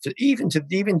kind of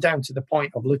even down to the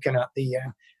point of looking at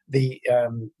the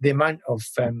amount of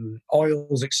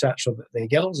oils, etc., that the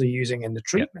girls are using in the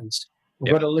treatments.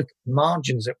 We've got to look at the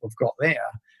margins that we've got there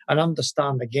and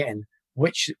understand again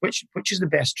which is the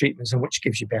best treatments and which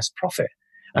gives you best profit.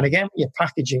 And again, when you're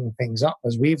packaging things up,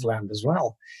 as we've learned as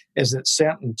well, is that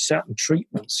certain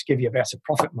treatments give you a better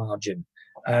profit margin.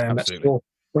 So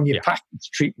when you package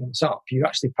treatments up, you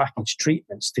actually package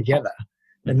treatments together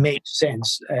that makes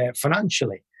sense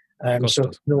financially. So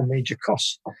no major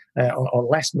costs, or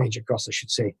less major costs, I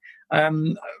should say.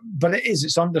 But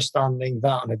it's understanding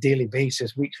that on a daily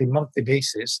basis, weekly, monthly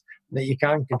basis, that you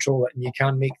can control it and you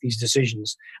can make these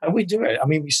decisions. And we do it. I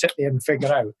mean, we sit there and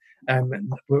figure out.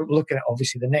 We're looking at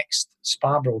obviously the next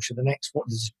spa brochure, what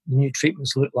does new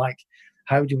treatments look like?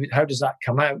 How does that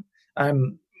come out?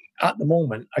 At the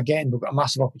moment, again, we've got a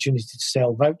massive opportunity to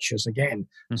sell vouchers again.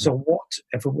 So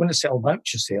if we're going to sell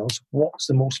voucher sales, what's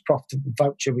the most profitable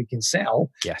voucher we can sell?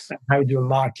 Yes. And how do we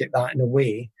market that in a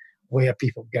way where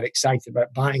people get excited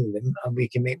about buying them and we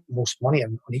can make the most money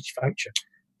on each voucher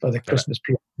for the Christmas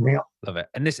period coming up? Love it.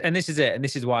 And this is it. And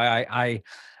this is why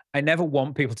I never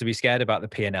want people to be scared about the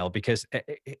P&L, because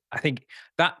I think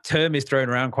that term is thrown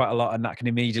around quite a lot and that can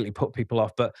immediately put people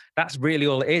off. But that's really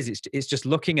all it is. It's just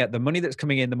looking at the money that's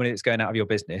coming in, the money that's going out of your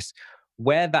business,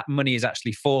 where that money is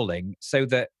actually falling so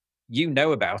that you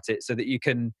know about it, so that you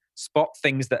can spot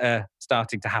things that are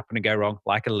starting to happen and go wrong,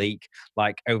 like a leak,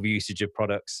 like overusage of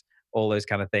products, all those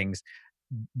kind of things,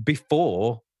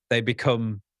 before they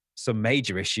become some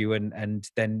major issue and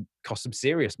then cost some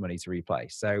serious money to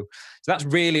replace. So that's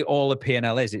really all a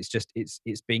P&L is. It's just it's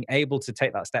being able to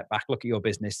take that step back, look at your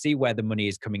business, see where the money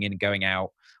is coming in and going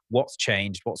out, what's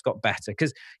changed, what's got better.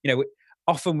 Because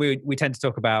often we tend to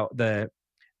talk about the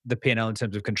P&L in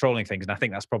terms of controlling things, and I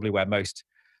think that's probably where most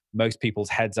people's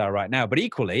heads are right now. But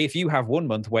equally, if you have one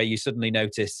month where you suddenly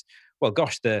notice, well,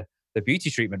 gosh, the beauty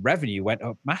treatment revenue went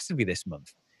up massively this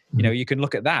month. You can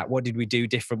look at that. What did we do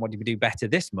different? What did we do better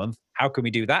this month? How can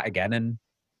we do that again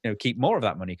and keep more of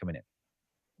that money coming in?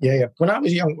 Yeah. When I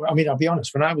was young, I mean, I'll be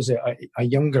honest, when I was a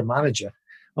younger manager,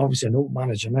 obviously an old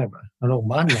manager now, but an old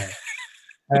man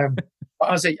now. But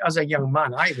as a young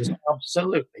man, I was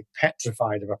absolutely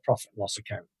petrified of a profit and loss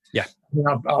account. Yeah. I mean,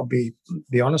 I'll be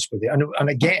honest with you. And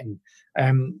again,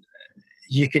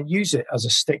 you can use it as a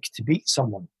stick to beat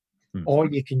someone, or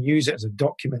you can use it as a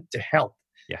document to help.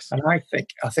 Yes. And I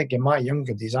think in my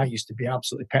younger days, I used to be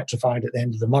absolutely petrified at the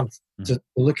end of the month to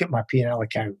look at my P&L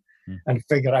account and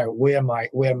figure out where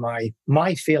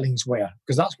my feelings were,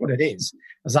 because that's what it is.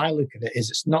 As I look at it,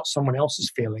 it's not someone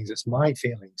else's feelings, it's my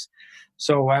feelings.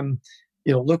 So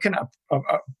looking at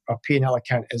a P&L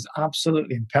account is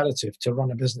absolutely imperative to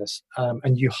run a business,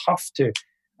 and you have to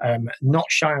not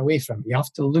shy away from it. You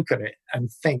have to look at it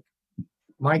and think,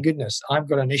 my goodness, I've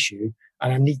got an issue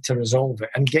and I need to resolve it,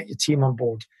 and get your team on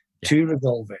board to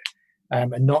resolve it,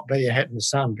 and not bury your head in the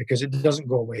sand, because it doesn't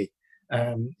go away.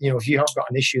 If you have got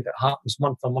an issue that happens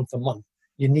month on month on month,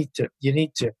 you need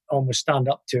to almost stand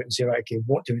up to it and say, right, okay,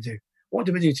 what do we do? What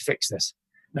do we do to fix this?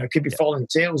 Now, it could be falling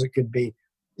sales. It could be,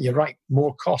 you're right,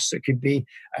 more costs. It could be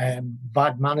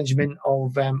bad management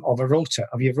of a rota,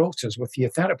 of your rotas with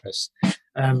your therapist.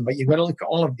 But you've got to look at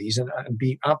all of these and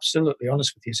be absolutely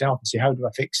honest with yourself and say, how do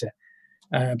I fix it?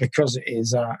 Because it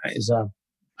is a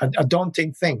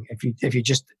daunting thing if you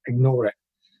just ignore it,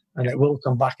 and it will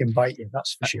come back and bite you.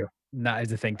 That's for sure. That is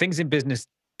the thing. Things in business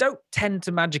don't tend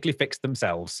to magically fix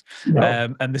themselves.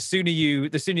 No. And the sooner you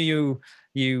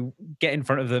get in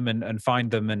front of them and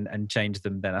find them and change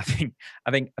them, then I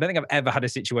don't think I've ever had a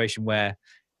situation where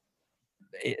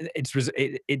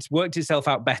it's worked itself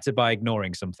out better by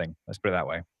ignoring something. Let's put it that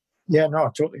way. Yeah, no, I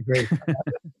totally agree.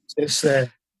 It's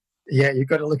yeah, you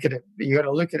got to look at it. You got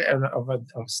to look at it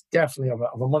definitely of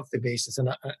a monthly basis and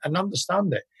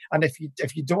understand it. And if you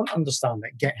don't understand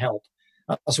it, get help.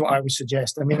 That's what I would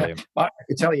suggest. I mean, I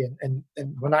could tell you, and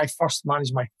when I first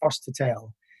managed my first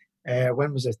hotel,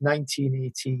 when was it?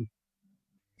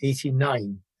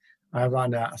 1989. I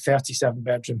ran a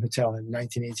 37-bedroom hotel in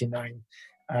 1989,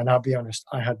 and I'll be honest,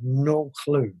 I had no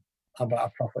clue about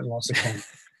a profit and loss account,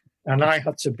 and I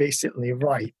had to basically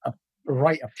write a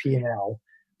P&L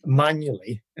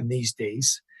manually in these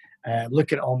days,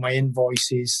 looking at all my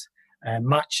invoices,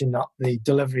 matching up the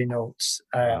delivery notes,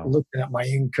 looking at my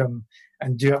income,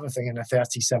 and do everything in a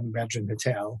 37-bedroom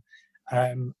hotel.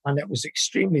 And it was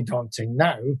extremely daunting.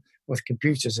 Now, with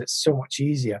computers, it's so much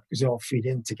easier because they all feed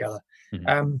in together.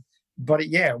 Mm-hmm. But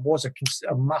it was a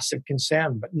massive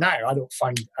concern. But now I don't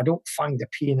find the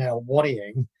P&L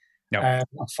worrying. No. I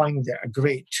find it a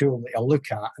great tool that I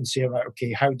look at and say, right,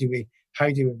 okay, how do we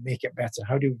make it better?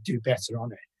 How do we do better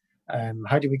on it?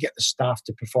 How do we get the staff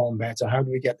to perform better? How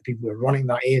do we get the people who are running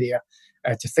that area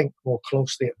to think more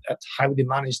closely at how they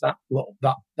manage that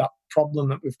problem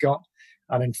that we've got,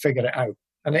 and then figure it out?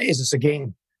 And it's a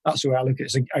game. That's the way I look at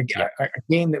it. It's a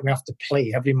game that we have to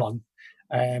play every month.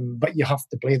 But you have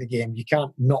to play the game. You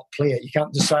can't not play it. You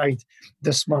can't decide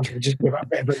this month we're just give it a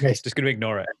bit of a miss. Just going to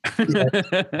ignore it.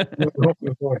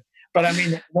 But I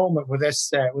mean, at the moment with this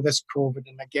COVID,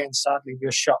 and again, sadly,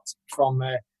 we're shut from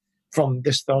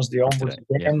this Thursday onwards.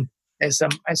 Again, it's a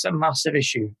massive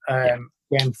issue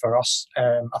again for us.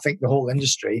 I think the whole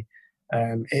industry.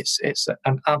 It's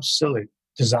an absolute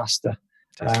disaster.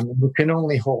 We can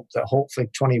only hope that hopefully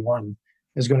 21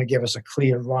 is going to give us a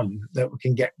clear run that we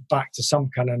can get back to some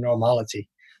kind of normality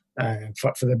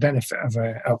for the benefit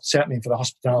of certainly for the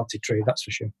hospitality trade. That's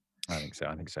for sure. I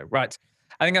think so. Right.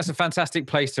 I think that's a fantastic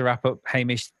place to wrap up,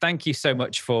 Hamish. Thank you so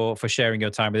much for sharing your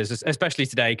time with us, especially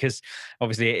today, because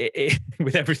obviously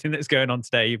with everything that's going on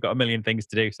today, you've got a million things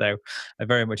to do. So I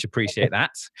very much appreciate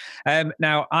that.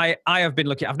 Now, I have been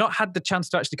looking. I've not had the chance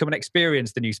to actually come and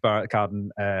experience the new spa at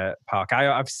Carden Park.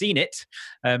 I've seen it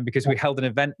because we held an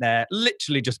event there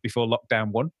literally just before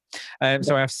lockdown 1.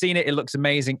 So I've seen it. It looks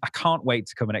amazing. I can't wait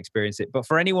to come and experience it. But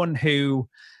for anyone who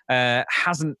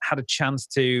hasn't had a chance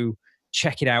to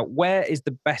check it out, where is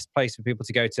the best place for people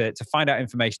to go to find out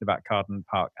information about Carden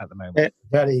Park at the moment? It's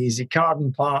very easy.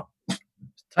 Carden Park.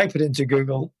 Type it into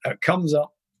Google. It comes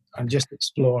up, and just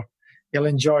explore. You'll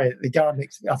enjoy it. The garden.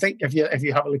 I think if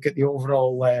you have a look at the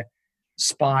overall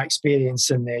spa experience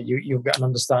in there, you'll get an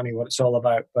understanding of what it's all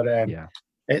about. But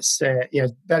it's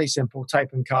very simple. Type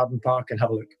in Carden Park and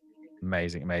have a look.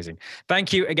 Amazing.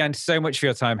 Thank you again so much for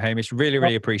your time, Hamish.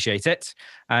 Really appreciate it.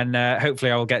 And hopefully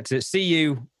I'll get to see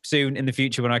you soon in the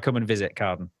future when I come and visit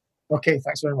Carden. Okay,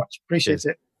 thanks very much. Appreciate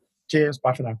it. Cheers.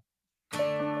 Bye for now.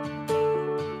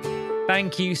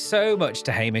 Thank you so much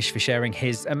to Hamish for sharing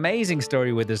his amazing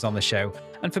story with us on the show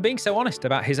and for being so honest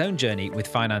about his own journey with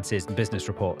finances and business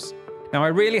reports. Now, I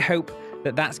really hope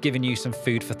that that's given you some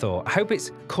food for thought. I hope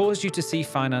it's caused you to see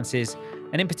finances,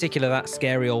 and in particular that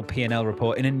scary old P&L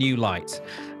report, in a new light.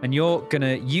 And you're going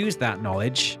to use that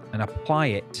knowledge and apply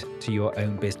it to your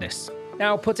own business.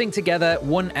 Now, putting together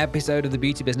one episode of the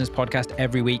Beauty Business Podcast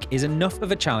every week is enough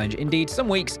of a challenge. Indeed, some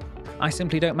weeks I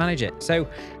simply don't manage it. So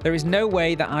there is no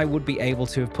way that I would be able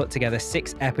to have put together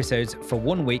 6 episodes for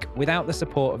 1 week without the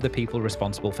support of the people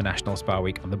responsible for National Spa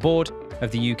Week on the board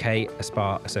of the UK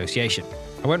Spa Association.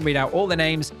 I won't read out all the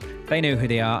names. They know who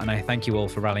they are, and I thank you all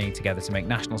for rallying together to make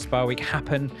National Spa Week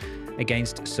happen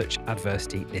against such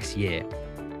adversity this year.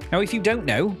 Now, if you don't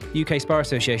know, UK Spa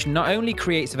Association not only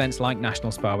creates events like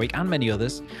National Spa Week and many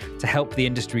others to help the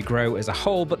industry grow as a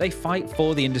whole, but they fight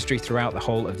for the industry throughout the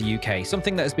whole of the UK,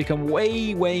 something that has become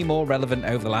way more relevant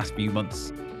over the last few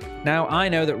months. Now, I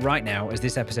know that right now, as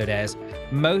this episode airs,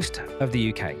 most of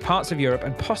the UK, parts of Europe,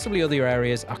 and possibly other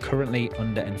areas are currently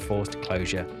under enforced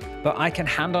closure. But I can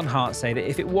hand on heart say that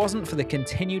if it wasn't for the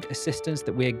continued assistance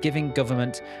that we are giving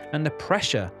government and the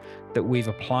pressure that we've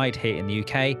applied here in the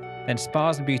UK, then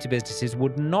spas and beauty businesses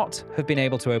would not have been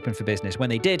able to open for business when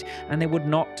they did, and they would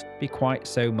not be quite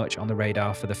so much on the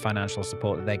radar for the financial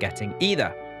support that they're getting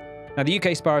either. Now, the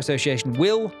UK Spa Association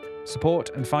will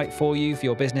support and fight for you, for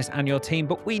your business and your team,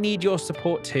 but we need your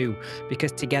support too,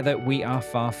 because together we are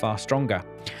far, far stronger.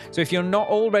 So if you're not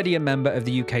already a member of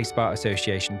the UK SPA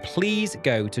Association, please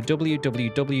go to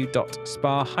www.spa-uk.org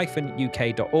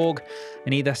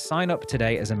and either sign up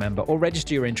today as a member or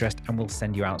register your interest, and we'll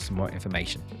send you out some more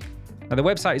information. Now, the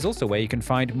website is also where you can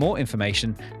find more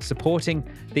information supporting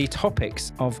the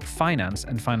topics of finance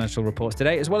and financial reports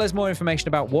today, as well as more information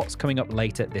about what's coming up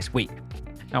later this week.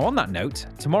 Now, on that note,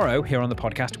 tomorrow here on the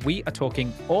podcast, we are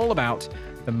talking all about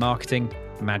the marketing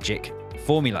magic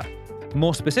formula.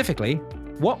 More specifically,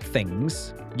 what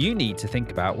things you need to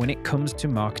think about when it comes to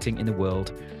marketing in the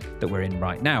world that we're in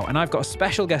right now. And I've got a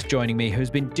special guest joining me who's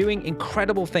been doing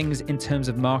incredible things in terms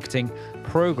of marketing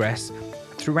progress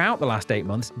throughout the last 8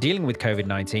 months, dealing with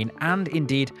COVID-19, and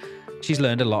indeed, she's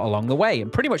learned a lot along the way,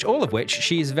 and pretty much all of which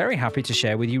she is very happy to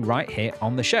share with you right here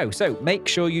on the show. So make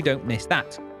sure you don't miss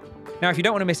that. Now, if you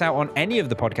don't want to miss out on any of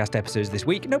the podcast episodes this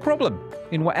week, no problem.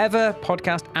 In whatever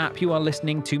podcast app you are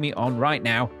listening to me on right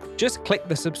now, just click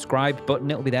the subscribe button.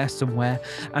 It'll be there somewhere.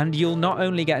 And you'll not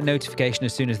only get a notification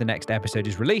as soon as the next episode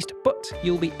is released, but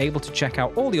you'll be able to check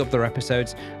out all the other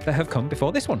episodes that have come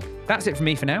before this one. That's it for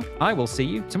me for now. I will see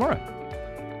you tomorrow.